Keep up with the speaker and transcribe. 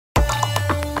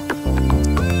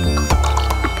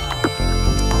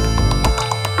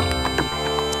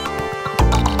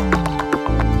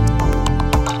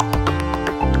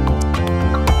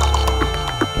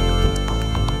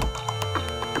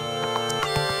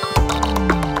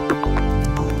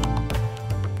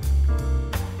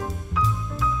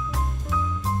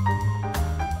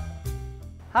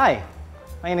Hi,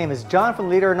 my name is John from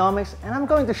Leaderonomics, and I'm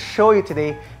going to show you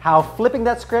today how flipping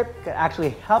that script can actually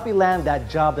help you land that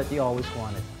job that you always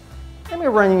wanted. Let me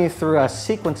run you through a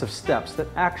sequence of steps that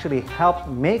actually help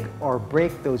make or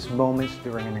break those moments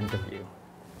during an interview.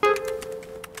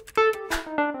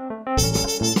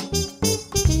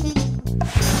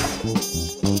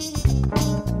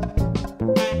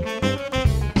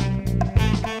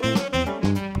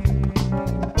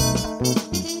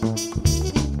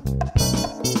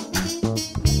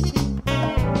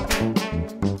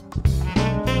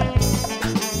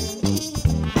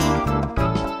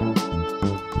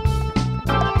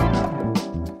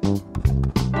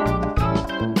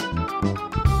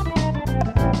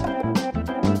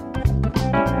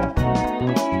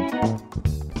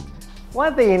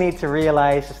 One thing you need to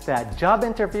realize is that job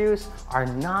interviews are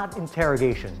not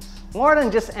interrogations. More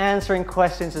than just answering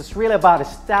questions, it's really about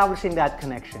establishing that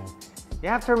connection. You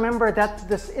have to remember that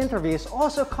this interview is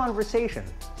also a conversation.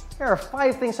 Here are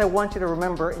 5 things I want you to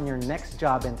remember in your next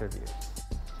job interview.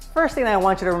 First thing I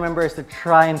want you to remember is to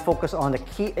try and focus on the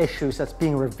key issues that's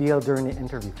being revealed during the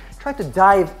interview. Try to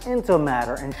dive into a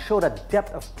matter and show the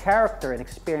depth of character and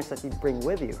experience that you bring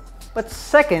with you. But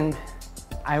second,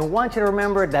 I want you to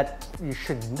remember that you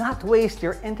should not waste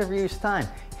your interviewer's time.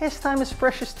 His time is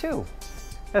precious too.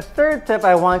 The third tip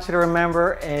I want you to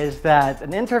remember is that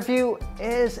an interview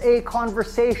is a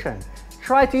conversation.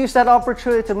 Try to use that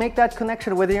opportunity to make that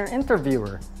connection with your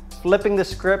interviewer. Flipping the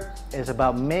script is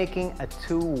about making a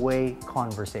two-way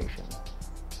conversation.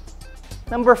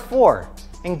 Number 4,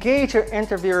 engage your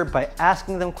interviewer by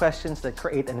asking them questions that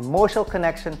create an emotional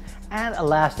connection and a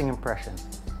lasting impression.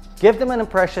 Give them an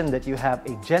impression that you have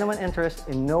a genuine interest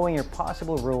in knowing your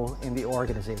possible role in the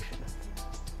organization.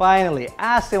 Finally,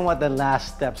 ask them what the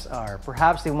last steps are.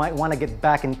 Perhaps they might want to get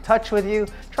back in touch with you.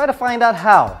 Try to find out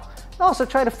how. And also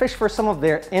try to fish for some of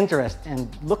their interest and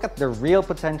look at the real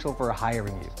potential for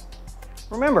hiring you.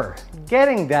 Remember,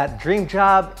 getting that dream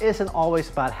job isn't always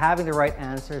about having the right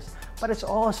answers, but it's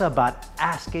also about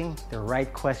asking the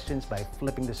right questions by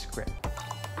flipping the script.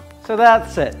 So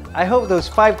that's it. I hope those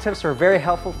 5 tips were very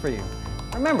helpful for you.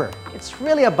 Remember, it's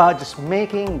really about just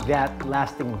making that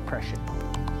lasting impression.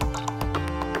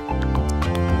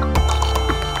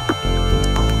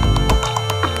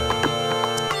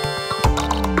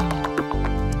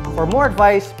 For more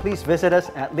advice, please visit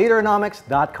us at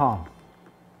Leaderonomics.com.